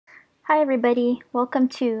Hi everybody, welcome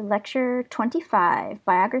to lecture 25,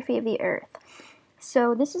 Biography of the Earth.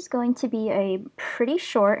 So this is going to be a pretty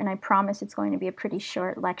short, and I promise it's going to be a pretty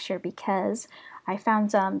short lecture because I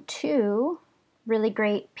found two really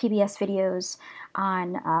great PBS videos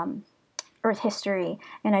on Earth history,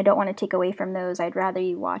 and I don't want to take away from those. I'd rather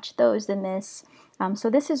you watch those than this.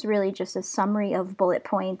 So this is really just a summary of bullet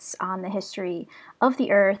points on the history of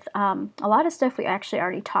the Earth. A lot of stuff we actually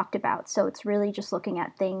already talked about, so it's really just looking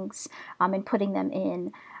at things and putting them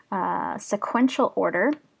in sequential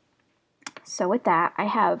order. So with that, I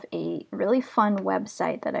have a really fun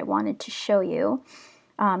website that I wanted to show you,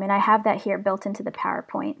 and I have that here built into the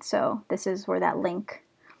PowerPoint, so this is where that link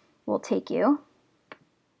will take you.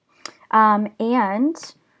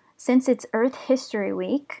 And since it's Earth History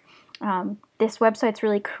Week, this website's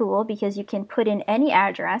really cool because you can put in any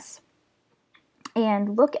address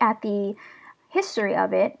and look at the history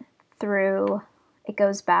of it through, it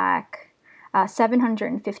goes back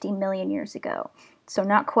 750 million years ago. So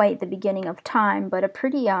not quite the beginning of time, but a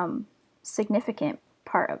pretty significant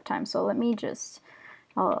part of time. So let me just,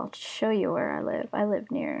 I'll show you where I live. I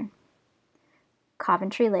live near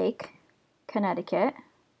Coventry Lake, Connecticut.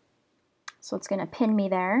 So it's going to pin me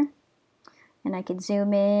there, and I could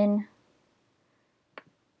zoom in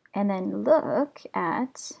and then look at,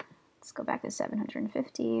 let's go back to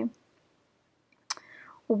 750,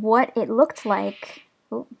 what it looked like.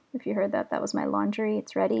 Oh, if you heard that, that was my laundry.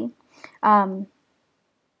 It's ready. And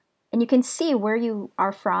you can see where you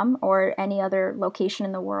are from or any other location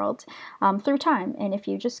in the world through time. And if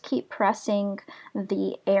you just keep pressing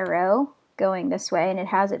the arrow going this way, and it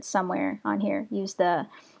has it somewhere on here, use the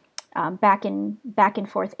back and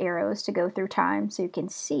forth arrows to go through time so you can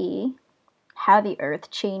see how the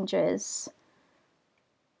Earth changes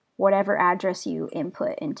whatever address you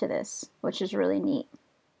input into this, which is really neat.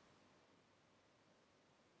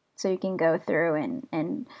 So you can go through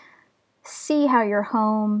and see how your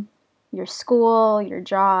home, your school, your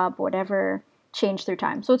job, whatever changed through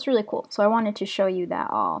time. So it's really cool. So I wanted to show you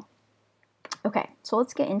that all. Okay, so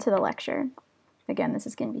let's get into the lecture. Again, this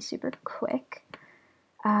is going to be super quick.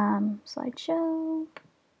 Slideshow,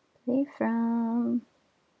 play from,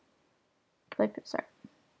 sorry.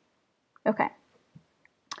 Okay,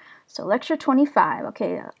 so lecture 25.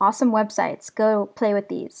 Okay, awesome websites. Go play with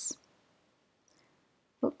these.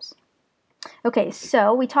 Oops. Okay,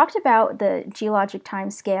 so we talked about the geologic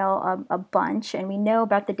time scale a bunch, and we know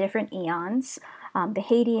about the different eons, the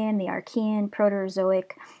Hadean, the Archean,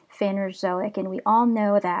 Proterozoic, Phanerozoic, and we all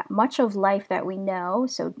know that much of life that we know,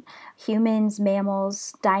 so humans,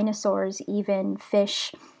 mammals, dinosaurs, even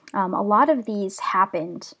fish, a lot of these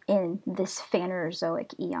happened in this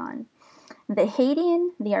Phanerozoic eon. The Hadean,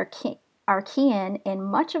 the Archean, and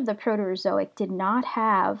much of the Proterozoic did not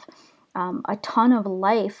have a ton of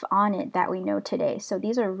life on it that we know today. So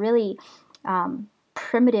these are really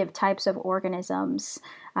primitive types of organisms,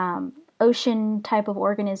 ocean type of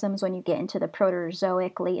organisms when you get into the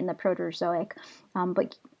Proterozoic, late in the Proterozoic.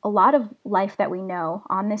 But a lot of life that we know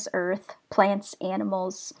on this earth, plants,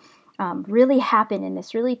 animals, really happen in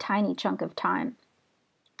this really tiny chunk of time.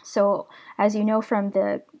 So as you know from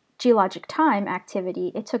the geologic time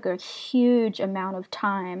activity, it took a huge amount of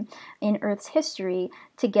time in Earth's history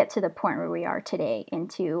to get to the point where we are today and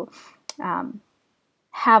to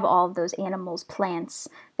have all of those animals, plants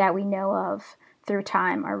that we know of through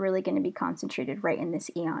time are really going to be concentrated right in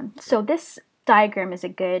this eon. So this diagram is a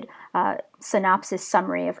good synopsis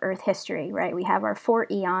summary of Earth history, right? We have our 4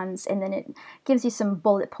 eons, and then it gives you some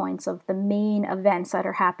bullet points of the main events that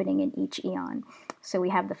are happening in each eon. So we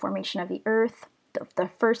have the formation of the Earth, the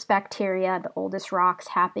first bacteria, the oldest rocks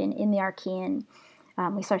happen in the Archean.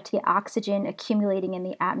 We start to get oxygen accumulating in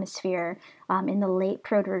the atmosphere in the late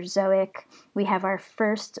Proterozoic. We have our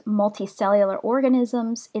first multicellular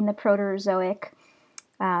organisms in the Proterozoic.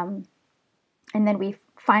 And then we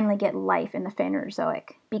finally get life in the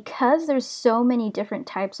Phanerozoic. Because there's so many different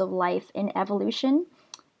types of life in evolution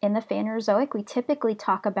in the Phanerozoic, we typically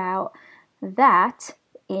talk about that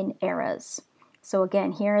in eras. So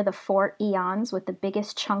again, here are the 4 eons with the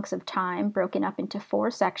biggest chunks of time broken up into 4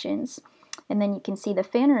 sections. And then you can see the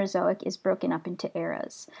Phanerozoic is broken up into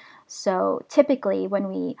eras. So typically when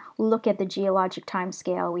we look at the geologic time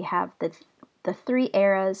scale, we have the 3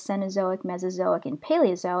 eras, Cenozoic, Mesozoic, and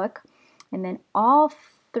Paleozoic. And then all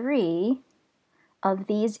 3 of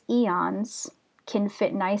these eons can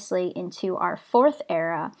fit nicely into our 4th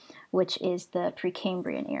era, which is the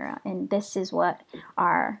Precambrian era. And this is what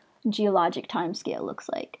our geologic time scale looks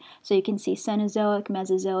like. So you can see Cenozoic,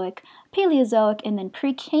 Mesozoic, Paleozoic, and then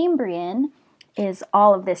Precambrian is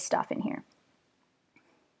all of this stuff in here.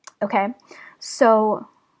 Okay, so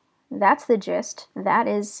that's the gist. That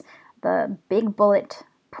is the big bullet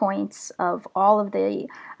points of all of the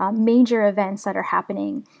major events that are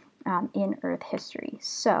happening in Earth history.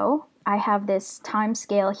 So I have this time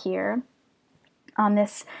scale here on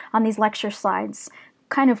these lecture slides,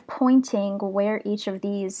 kind of pointing where each of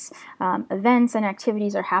these events and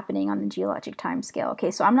activities are happening on the geologic time scale.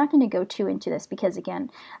 Okay, so I'm not going to go too into this because, again,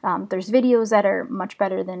 there's videos that are much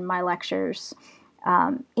better than my lectures.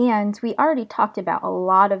 And we already talked about a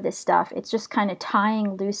lot of this stuff. It's just kind of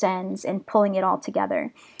tying loose ends and pulling it all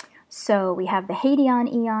together. So we have the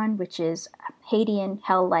Hadean Eon, which is Hadean,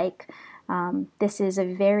 hell-like. This is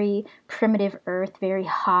a very primitive Earth, very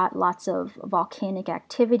hot, lots of volcanic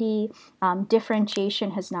activity.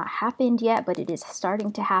 Differentiation has not happened yet, but it is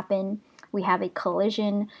starting to happen. We have a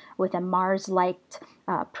collision with a Mars-like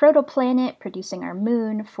protoplanet producing our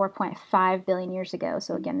moon 4.5 billion years ago.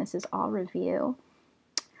 So again, this is all review.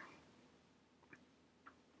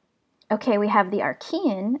 Okay, we have the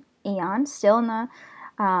Archean Eon, still in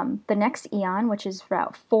the next eon, which is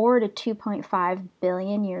about 4 to 2.5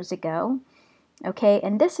 billion years ago. Okay,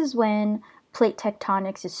 and this is when plate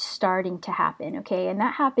tectonics is starting to happen. Okay, and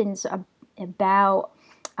that happens about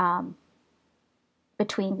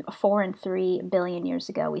between 4 and 3 billion years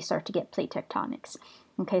ago. We start to get plate tectonics.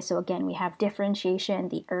 Okay, so again, we have differentiation.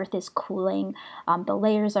 The Earth is cooling. The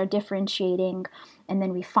layers are differentiating. And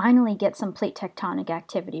then we finally get some plate tectonic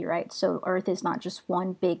activity, right? So Earth is not just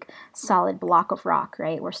one big solid block of rock,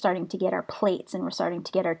 right? We're starting to get our plates and we're starting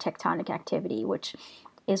to get our tectonic activity, which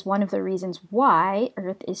is one of the reasons why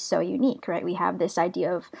Earth is so unique, right? We have this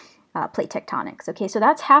idea of plate tectonics. Okay, so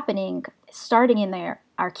that's happening starting in the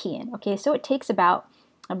Archean. Okay, so it takes about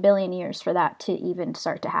 1 billion years for that to even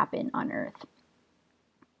start to happen on Earth.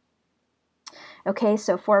 Okay,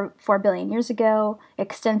 so 4 billion years ago,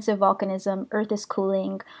 extensive volcanism, Earth is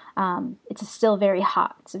cooling. It's still very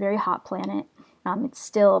hot. It's a very hot planet. It's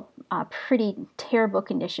still pretty terrible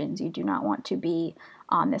conditions. You do not want to be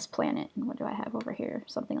on this planet. And what do I have over here?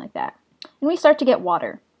 Something like that. And we start to get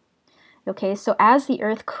water. Okay, so as the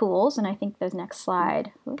Earth cools, and I think the next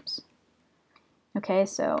slide, oops. Okay,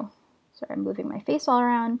 so, sorry, I'm moving my face all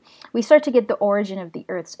around. We start to get the origin of the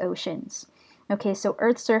Earth's oceans. Okay, so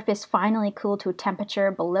Earth's surface finally cooled to a temperature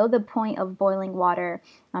below the point of boiling water,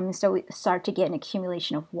 so we start to get an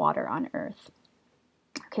accumulation of water on Earth.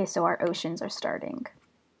 Okay, so our oceans are starting.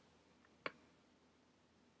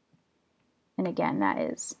 And again, that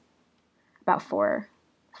is about 4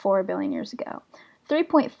 billion years ago.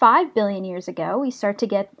 3.5 billion years ago, we start to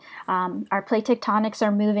get, our plate tectonics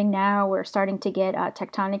are moving now, we're starting to get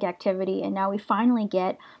tectonic activity, and now we finally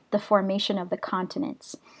get the formation of the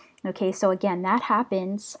continents. Okay, so again, that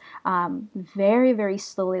happens very, very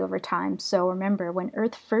slowly over time. So remember, when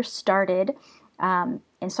Earth first started and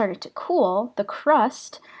started to cool, the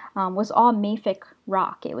crust was all mafic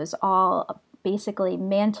rock. It was all basically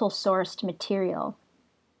mantle-sourced material,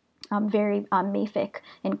 very mafic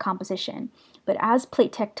in composition. But as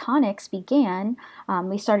plate tectonics began,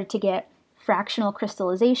 we started to get fractional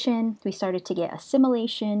crystallization, we started to get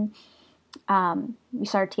assimilation, we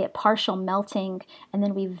started to get partial melting, and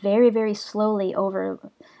then we very, very slowly, over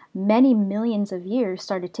many millions of years,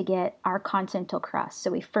 started to get our continental crust.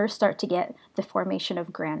 So we first start to get the formation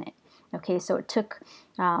of granite. Okay, so it took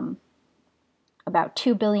about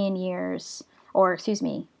 2 billion years, or excuse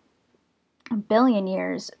me, 1 billion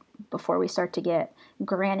years before we start to get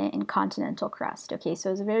granite and continental crust. Okay,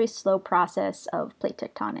 so it's a very slow process of plate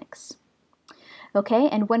tectonics. Okay,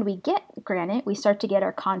 and when we get granite, we start to get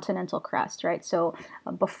our continental crust, right? So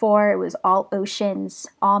before it was all oceans,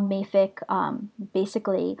 all mafic.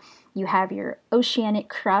 Basically, you have your oceanic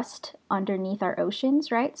crust underneath our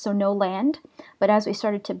oceans, right? So no land. But as we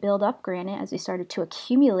started to build up granite, as we started to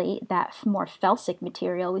accumulate that more felsic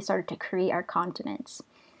material, we started to create our continents.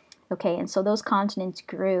 Okay, and so those continents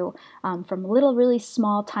grew from little, really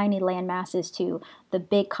small, tiny land masses to the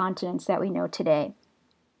big continents that we know today.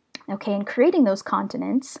 Okay, and creating those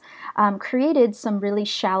continents created some really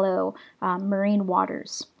shallow marine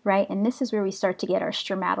waters, right? And this is where we start to get our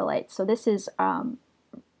stromatolites. So this is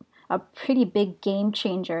a pretty big game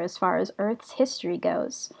changer as far as Earth's history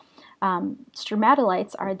goes.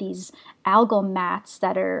 Stromatolites are these algal mats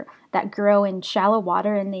that grow in shallow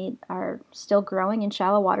water, and they are still growing in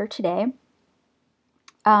shallow water today.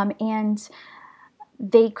 And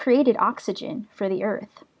they created oxygen for the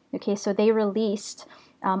Earth. Okay, so they released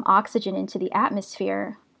oxygen into the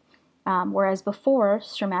atmosphere, whereas before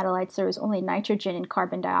stromatolites there was only nitrogen and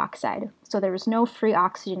carbon dioxide. So there was no free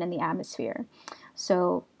oxygen in the atmosphere.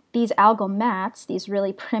 So these algal mats, these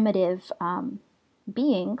really primitive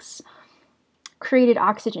beings, created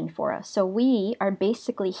oxygen for us. So we are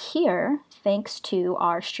basically here thanks to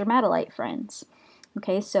our stromatolite friends.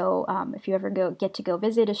 Okay, so if you ever get to go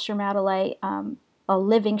visit a stromatolite, a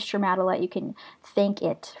living stromatolite, you can thank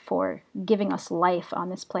it for giving us life on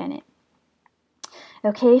this planet.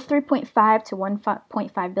 Okay, 3.5 to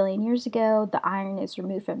 1.5 billion years ago, the iron is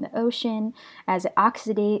removed from the ocean. As it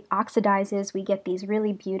oxidizes, we get these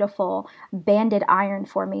really beautiful banded iron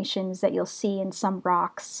formations that you'll see in some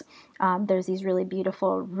rocks. There's these really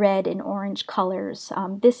beautiful red and orange colors.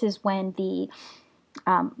 This is when the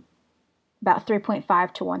about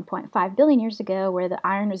 3.5 to 1.5 billion years ago, where the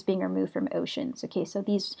iron was being removed from oceans. Okay, so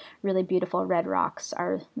these really beautiful red rocks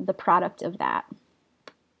are the product of that.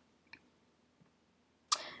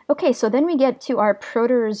 Okay, so then we get to our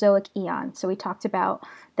Proterozoic eon. So we talked about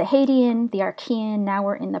the Hadean, the Archean, now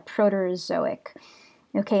we're in the Proterozoic.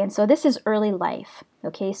 Okay, and so this is early life.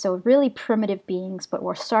 Okay, so really primitive beings, but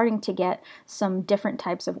we're starting to get some different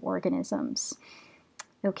types of organisms.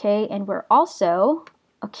 Okay, and we're also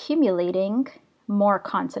accumulating more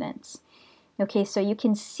continents. Okay, so you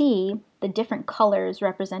can see the different colors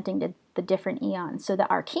representing the different eons. So the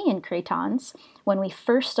Archean cratons, when we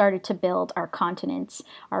first started to build our continents,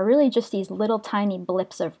 are really just these little tiny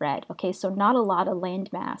blips of red. Okay, so not a lot of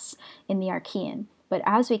land mass in the Archean. But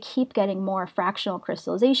as we keep getting more fractional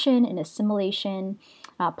crystallization and assimilation,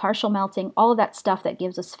 partial melting, all of that stuff that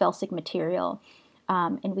gives us felsic material,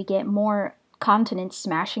 and we get more continents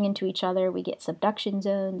smashing into each other, we get subduction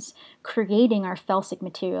zones, creating our felsic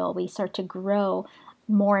material. We start to grow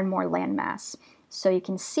more and more landmass. So you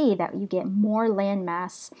can see that you get more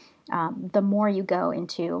landmass the more you go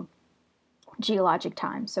into geologic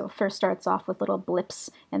time. So it first starts off with little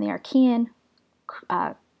blips in the Archean.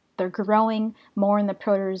 They're growing more in the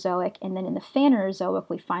Proterozoic, and then in the Phanerozoic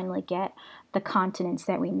we finally get the continents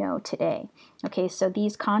that we know today. Okay, so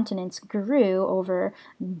these continents grew over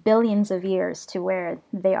billions of years to where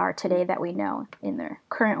they are today that we know in their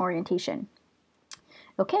current orientation.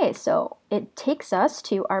 Okay, so it takes us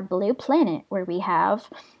to our blue planet where we have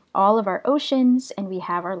all of our oceans and we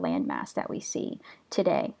have our landmass that we see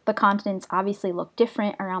today. The continents obviously look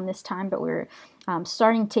different around this time, but we're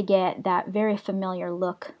starting to get that very familiar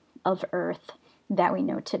look of Earth that we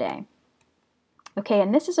know today. Okay,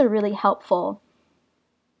 and this is a really helpful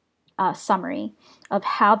summary of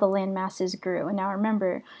how the land masses grew. And now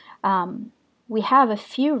remember, we have a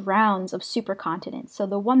few rounds of supercontinents. So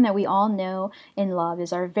the one that we all know and love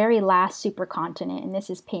is our very last supercontinent, and this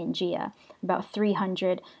is Pangaea, about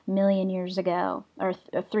 300 million years ago, or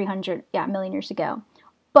 300 million years ago.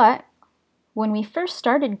 But when we first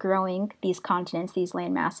started growing these continents, these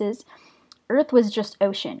land masses, Earth was just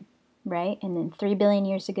ocean, right? And then 3 billion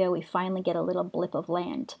years ago, we finally get a little blip of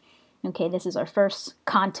land. Okay, this is our first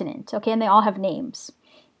continent. Okay, and they all have names.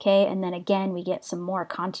 Okay, and then again, we get some more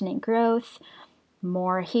continent growth,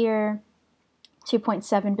 more here,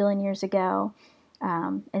 2.7 billion years ago,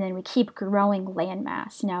 and then we keep growing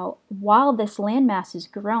landmass. Now, while this landmass is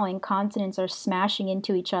growing, continents are smashing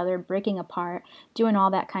into each other, breaking apart, doing all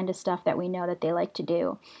that kind of stuff that we know that they like to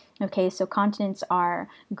do. Okay, so continents are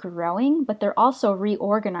growing, but they're also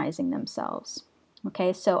reorganizing themselves.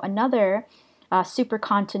 Okay, so another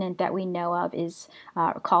supercontinent that we know of is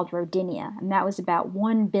called Rodinia, and that was about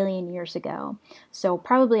 1 billion years ago. So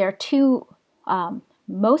probably our two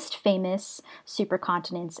most famous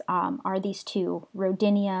supercontinents are these two,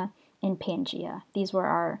 Rodinia and Pangaea. These were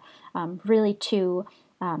our really two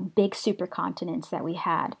big supercontinents that we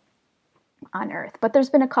had on Earth. But there's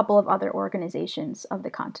been a couple of other organizations of the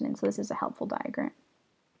continents, so this is a helpful diagram.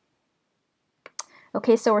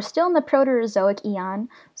 Okay, so we're still in the Proterozoic eon,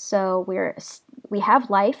 so we have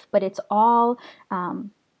life, but it's all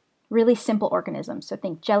really simple organisms. So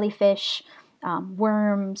think jellyfish,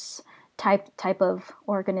 worms, type of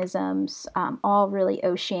organisms, all really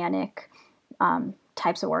oceanic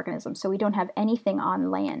types of organisms. So we don't have anything on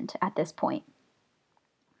land at this point.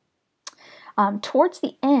 Towards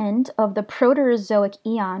the end of the Proterozoic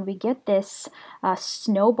eon, we get this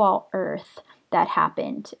snowball Earth that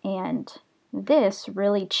happened, and this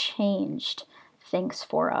really changed things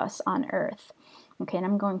for us on Earth. Okay, and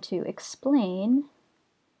I'm going to explain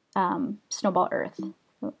snowball Earth.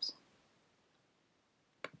 Oops.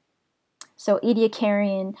 So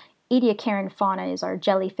Ediacaran fauna is our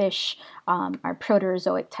jellyfish, our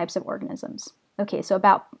Proterozoic types of organisms. Okay, so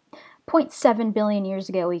about 0.7 billion years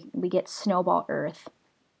ago, we get snowball Earth.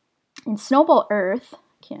 And snowball Earth,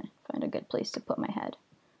 can't find a good place to put my head,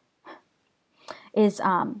 is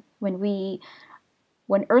when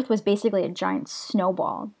Earth was basically a giant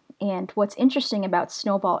snowball. And what's interesting about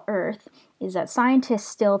snowball Earth is that scientists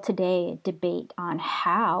still today debate on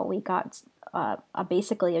how we got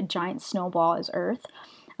basically a giant snowball as Earth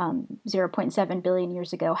 0.7 billion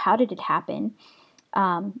years ago. How did it happen?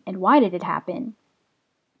 And why did it happen?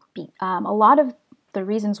 A lot of the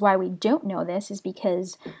reasons why we don't know this is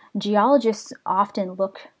because geologists often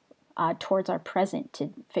look towards our present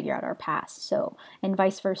to figure out our past, so, and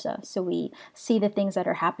vice versa. So we see the things that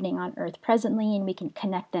are happening on Earth presently and we can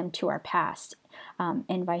connect them to our past,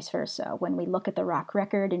 and vice versa. When we look at the rock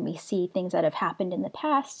record and we see things that have happened in the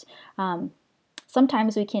past,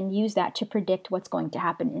 sometimes we can use that to predict what's going to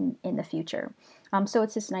happen in the future. So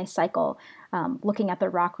it's this nice cycle, looking at the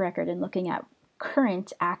rock record and looking at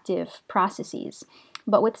current active processes.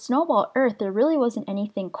 But with Snowball Earth, there really wasn't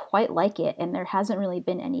anything quite like it, and there hasn't really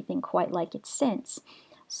been anything quite like it since.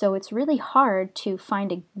 So it's really hard to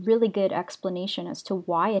find a really good explanation as to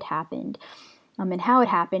why it happened, and how it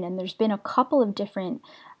happened. And there's been a couple of different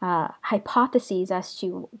hypotheses as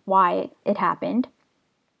to why it happened.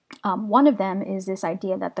 One of them is this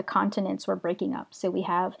idea that the continents were breaking up. So we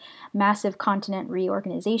have massive continent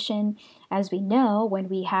reorganization. As we know, when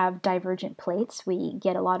we have divergent plates, we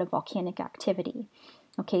get a lot of volcanic activity.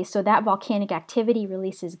 Okay, so that volcanic activity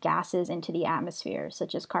releases gases into the atmosphere,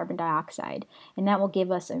 such as carbon dioxide, and that will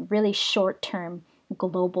give us a really short-term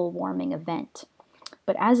global warming event.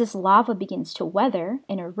 But as this lava begins to weather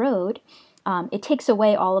and erode, it takes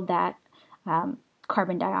away all of that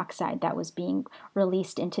carbon dioxide that was being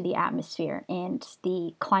released into the atmosphere, and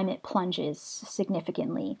the climate plunges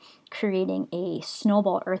significantly, creating a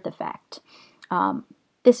snowball Earth effect.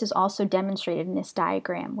 This is also demonstrated in this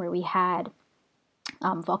diagram where we had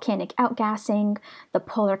volcanic outgassing, the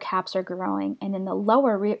polar caps are growing, and then the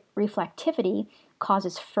lower reflectivity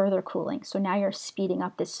causes further cooling. So now you're speeding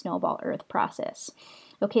up this snowball Earth process.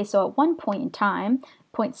 Okay, so at one point in time,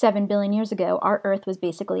 0.7 billion years ago, our Earth was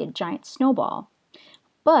basically a giant snowball.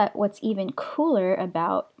 But what's even cooler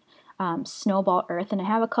about snowball Earth, and I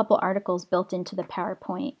have a couple articles built into the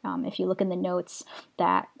PowerPoint, if you look in the notes,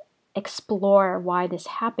 that explore why this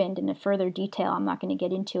happened in further detail. I'm not going to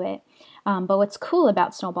get into it. But what's cool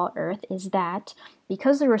about snowball Earth is that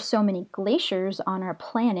because there were so many glaciers on our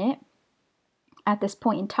planet at this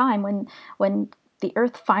point in time, when the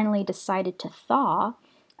Earth finally decided to thaw,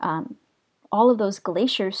 all of those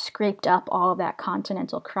glaciers scraped up all of that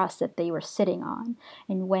continental crust that they were sitting on.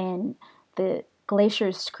 And when the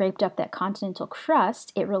glaciers scraped up that continental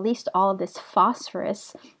crust, it released all of this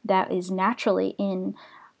phosphorus that is naturally in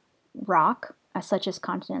rock, such as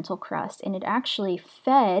continental crust, and it actually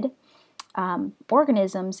fed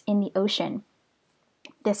organisms in the ocean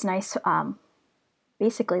this nice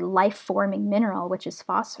basically life-forming mineral, which is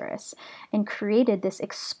phosphorus, and created this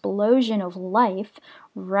explosion of life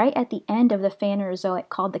right at the end of the Phanerozoic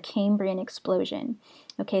called the Cambrian explosion.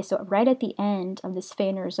 Okay, so right at the end of this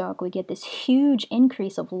Phanerozoic, we get this huge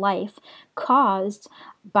increase of life caused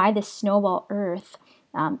by this snowball Earth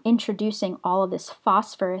introducing all of this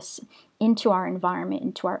phosphorus into our environment,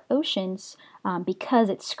 into our oceans, because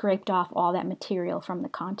it scraped off all that material from the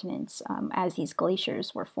continents as these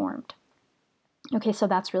glaciers were formed. Okay, so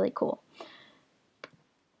that's really cool.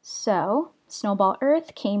 So, snowball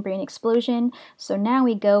Earth, Cambrian explosion. So now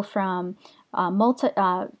we go from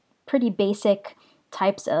pretty basic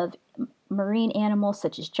types of marine animals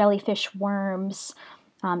such as jellyfish, worms,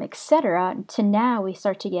 etc., to now we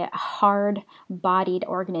start to get hard-bodied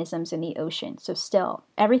organisms in the ocean. So still,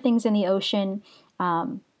 everything's in the ocean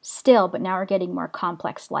still, but now we're getting more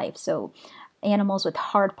complex life. So animals with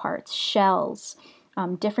hard parts, shells,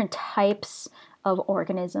 different types of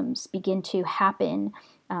organisms begin to happen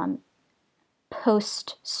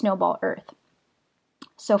post-snowball Earth.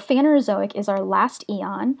 So Phanerozoic is our last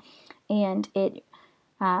eon, and it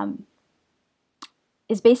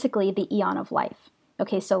is basically the eon of life.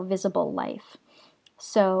 Okay, so visible life.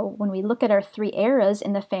 So when we look at our three eras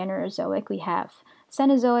in the Phanerozoic, we have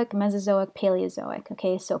Cenozoic, Mesozoic, Paleozoic.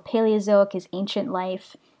 Okay, so Paleozoic is ancient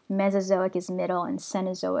life, Mesozoic is middle, and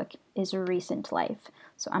Cenozoic is recent life.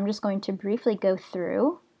 So I'm just going to briefly go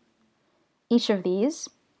through each of these,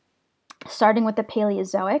 starting with the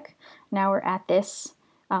Paleozoic. Now we're at this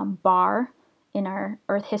bar in our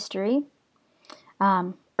Earth history.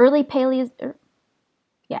 Early Paleozoic,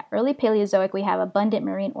 we have abundant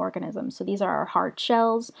marine organisms. So these are our hard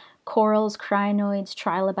shells, corals, crinoids,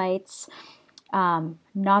 trilobites,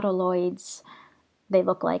 nautiloids. They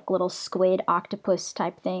look like little squid, octopus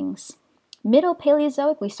type things. Middle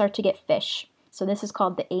Paleozoic, we start to get fish. So this is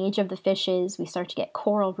called the age of the fishes. We start to get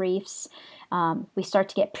coral reefs. We start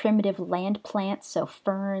to get primitive land plants. So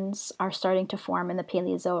ferns are starting to form in the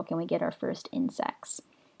Paleozoic, and we get our first insects.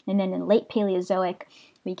 And then in late Paleozoic,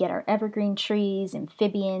 we get our evergreen trees,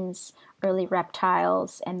 amphibians, early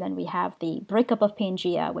reptiles, and then we have the breakup of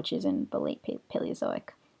Pangea, which is in the late Paleozoic,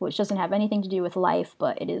 which doesn't have anything to do with life,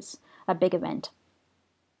 but it is a big event.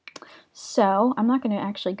 So I'm not going to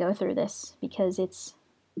actually go through this because it's,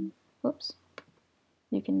 whoops,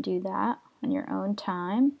 you can do that on your own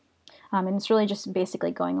time. And it's really just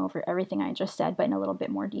basically going over everything I just said, but in a little bit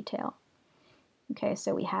more detail. Okay,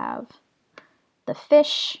 so we have the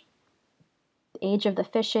fish, the age of the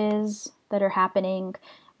fishes that are happening.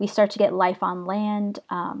 We start to get life on land.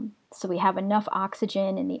 So we have enough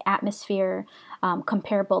oxygen in the atmosphere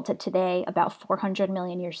comparable to today, about 400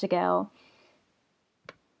 million years ago.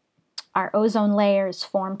 Our ozone layer is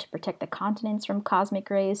formed to protect the continents from cosmic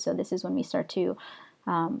rays. So this is when we start to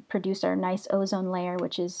produce our nice ozone layer,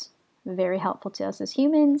 which is very helpful to us as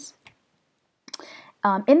humans.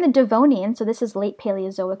 In the Devonian, so this is late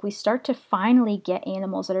Paleozoic, we start to finally get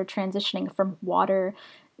animals that are transitioning from water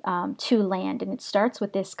to land. And it starts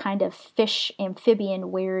with this kind of fish,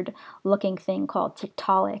 amphibian, weird looking thing called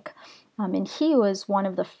Tiktaalik. And he was one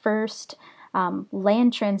of the first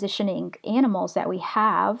land transitioning animals that we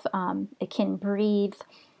have. It can breathe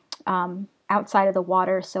outside of the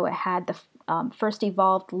water, so it had the first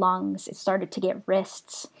evolved lungs. It started to get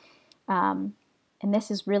wrists. And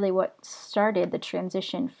this is really what started the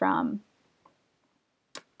transition from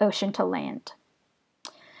ocean to land.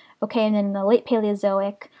 Okay, and then in the late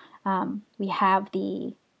Paleozoic, we have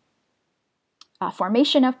the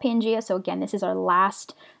formation of Pangea. So again, this is our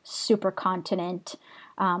last supercontinent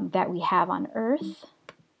that we have on Earth.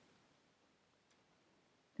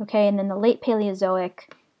 Okay, and then the late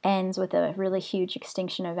Paleozoic ends with a really huge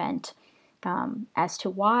extinction event. As to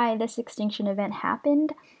why this extinction event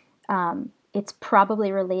happened, it's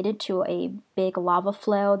probably related to a big lava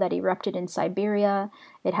flow that erupted in Siberia.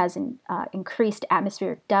 It has increased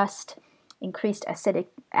atmospheric dust, increased acidic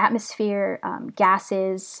atmosphere,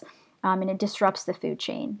 gases, and it disrupts the food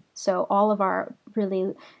chain. So all of our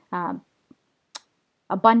really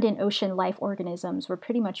abundant ocean life organisms were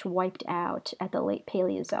pretty much wiped out at the late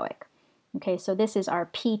Paleozoic. Okay, so this is our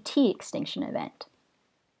PT extinction event.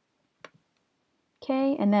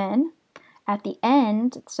 Okay, and then at the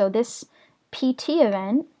end, so this PT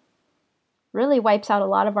event really wipes out a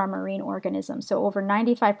lot of our marine organisms. So over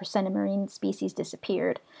 95% of marine species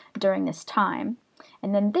disappeared during this time.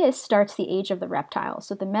 And then this starts the age of the reptiles.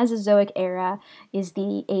 So the Mesozoic era is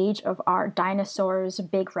the age of our dinosaurs,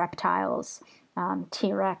 big reptiles,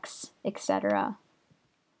 T-Rex, etc.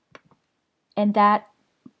 And that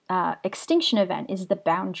extinction event is the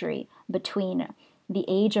boundary between the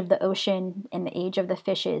age of the ocean and the age of the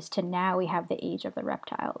fishes to now we have the age of the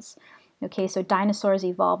reptiles. Okay, so dinosaurs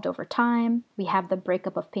evolved over time. We have the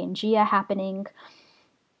breakup of Pangea happening.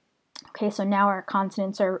 Okay, so now our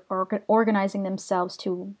continents are organizing themselves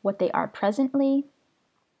to what they are presently.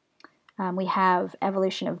 We have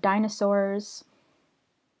evolution of dinosaurs.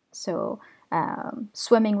 So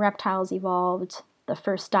swimming reptiles evolved. The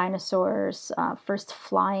first dinosaurs, first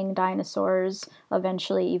flying dinosaurs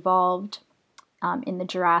eventually evolved in the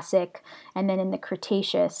Jurassic. And then in the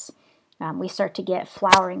Cretaceous, we start to get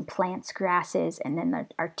flowering plants, grasses, and then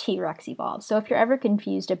our T-Rex evolves. So if you're ever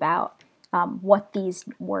confused about what these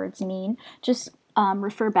words mean, just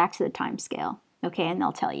refer back to the time scale, okay, and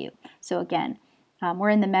they'll tell you. So again, we're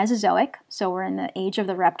in the Mesozoic, so we're in the age of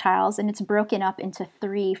the reptiles, and it's broken up into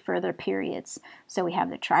 3 further periods. So we have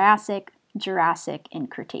the Triassic, Jurassic, and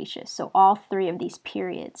Cretaceous. So all 3 of these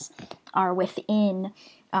periods are within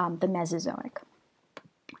the Mesozoic,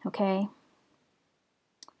 okay?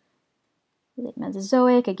 Late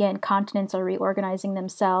Mesozoic, again, continents are reorganizing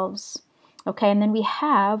themselves. Okay, and then we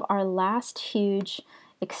have our last huge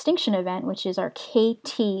extinction event, which is our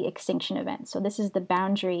KT extinction event. So this is the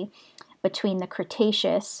boundary between the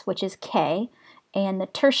Cretaceous, which is K, and the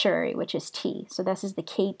Tertiary, which is T. So this is the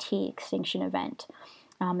KT extinction event.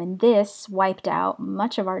 And this wiped out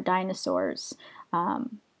much of our dinosaurs.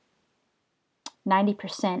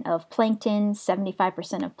 90% of plankton,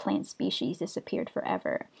 75% of plant species disappeared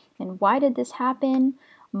forever. And why did this happen?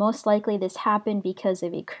 Most likely this happened because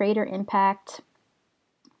of a crater impact.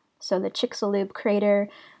 So the Chicxulub crater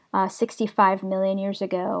 65 million years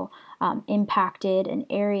ago impacted an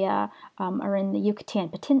area around the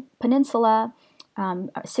Yucatan Peninsula.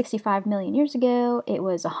 65 million years ago, it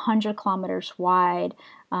was 100 kilometers wide.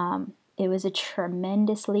 It was a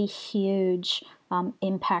tremendously huge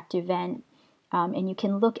impact event. And you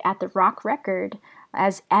can look at the rock record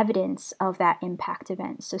as evidence of that impact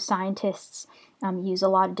event. So scientists use a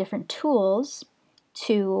lot of different tools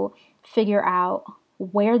to figure out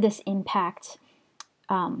where this impact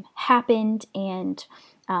happened and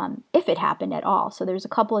if it happened at all. So there's a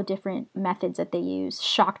couple of different methods that they use.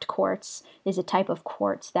 Shocked quartz is a type of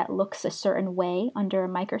quartz that looks a certain way under a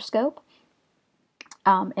microscope.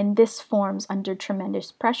 And this forms under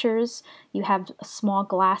tremendous pressures. You have small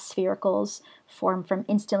glass sphericals formed from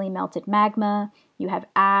instantly melted magma. You have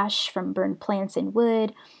ash from burned plants and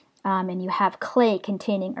wood. And you have clay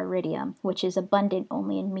containing iridium, which is abundant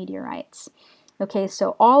only in meteorites. Okay,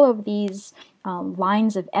 so all of these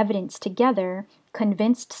lines of evidence together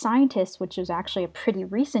convinced scientists, which was actually a pretty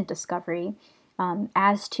recent discovery,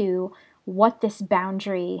 as to what this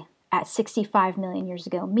boundary at 65 million years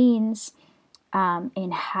ago means,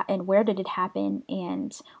 and where did it happen,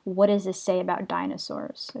 and what does this say about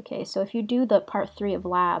dinosaurs. Okay, so if you do the part 3 of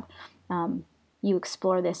lab, you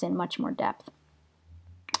explore this in much more depth.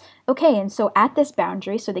 Okay, and so at this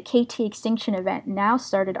boundary, so the KT extinction event now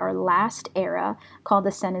started our last era called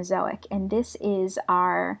the Cenozoic, and this is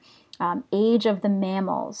our age of the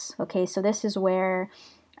mammals. Okay, so this is where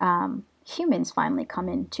humans finally come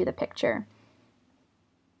into the picture.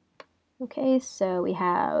 Okay, so we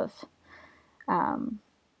have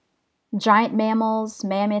giant mammals,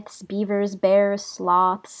 mammoths, beavers, bears,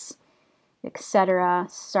 sloths, etc.,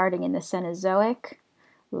 starting in the Cenozoic.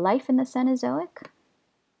 Life in the Cenozoic.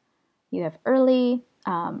 You have early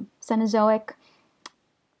Cenozoic,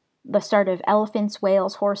 the start of elephants,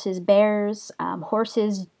 whales, horses, bears.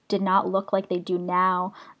 Horses did not look like they do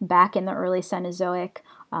now back in the early Cenozoic.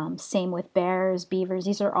 Same with bears, beavers.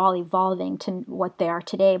 These are all evolving to what they are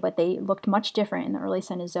today, but they looked much different in the early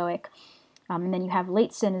Cenozoic. And then you have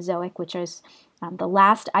late Cenozoic, which is the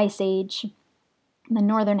last ice age, the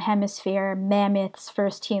northern hemisphere, mammoths,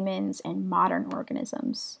 first humans, and modern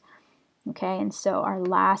organisms. Okay, and so our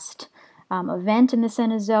last event in the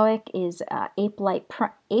Cenozoic is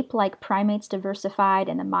ape-like primates diversified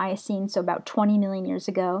in the Miocene, so about 20 million years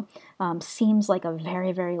ago. Seems like a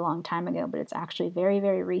very, very long time ago, but it's actually very,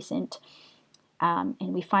 very recent. And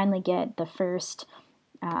we finally get the first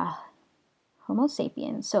Homo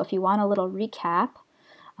sapiens. So if you want a little recap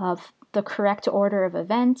of the correct order of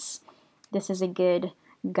events, this is a good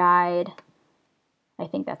guide. I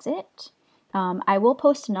think that's it. I will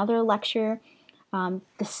post another lecture, the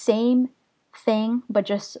same thing, but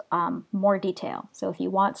just more detail. So if you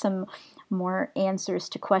want some more answers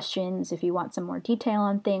to questions, if you want some more detail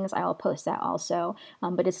on things, I will post that also.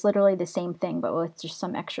 But it's literally the same thing, but with just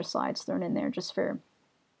some extra slides thrown in there just for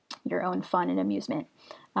your own fun and amusement.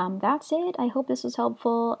 That's it. I hope this was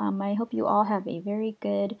helpful. I hope you all have a very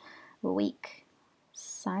good week.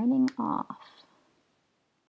 Signing off.